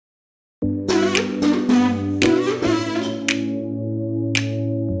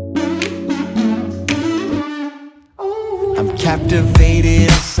captivated,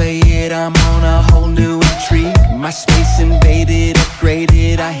 I say it, I'm on a whole new intrigue. My space invaded,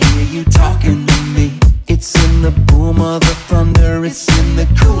 upgraded, I hear you talking to me. It's in the boom of the thunder, it's in the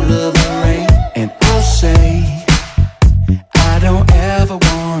cool of the rain. And I'll say, I don't ever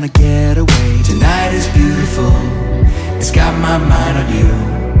wanna get away. Tonight is beautiful, it's got my mind on you,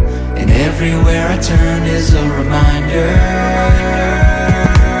 and everywhere I turn is a reminder.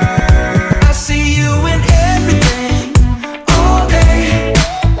 I see you in everything, all day,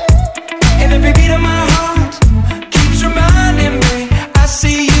 and every beat of my heart keeps reminding me. I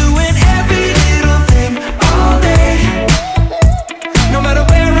see you in every little thing, all day. No matter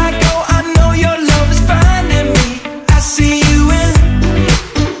where I go, I know your love is finding me. I see you in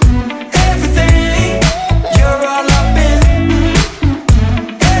everything, you're all up in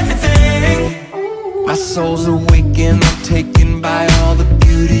everything. My soul's awaken, I'm taken by all the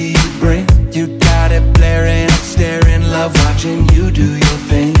beauty you bring. You got it blaring, I'm staring, love watching you do your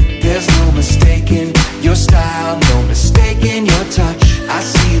thing. There's no mistaking your style, no mistaking your touch. I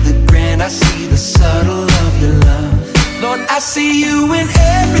see the grand, I see the subtle of your love. Lord, I see you in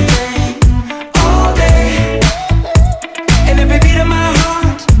everything, all day, and every beat of my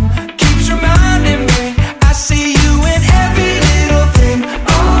heart keeps reminding me. I see you in every little thing,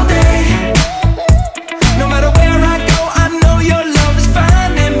 all day. No matter where I go, I know your love is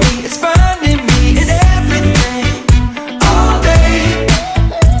finding me. It's finding me in everything, all day,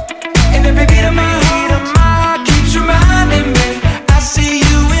 and every beat of my heart keeps reminding me. I see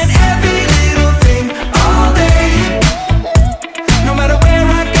you in every little thing, all day. No matter where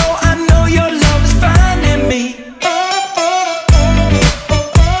I go, I know your love is finding me.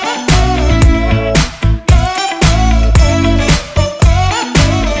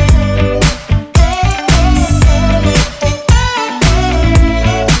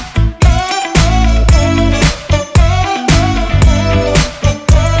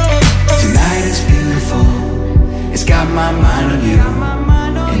 Tonight is beautiful, it's got my mind on you,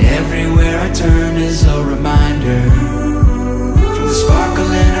 and everywhere I turn is a reminder. From the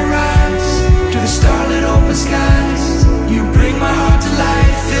sparkle in her eyes to the starlit open skies, you bring my heart to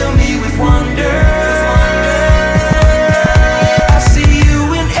life, fill me with wonder. I see you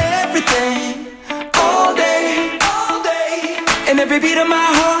in everything, all day, and every beat of my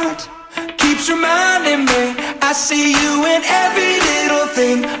heart keeps reminding me. I see you in every little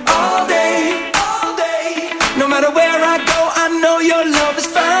thing, all day. No matter where I go, I know your love is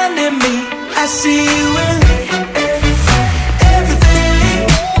finding me. I see you in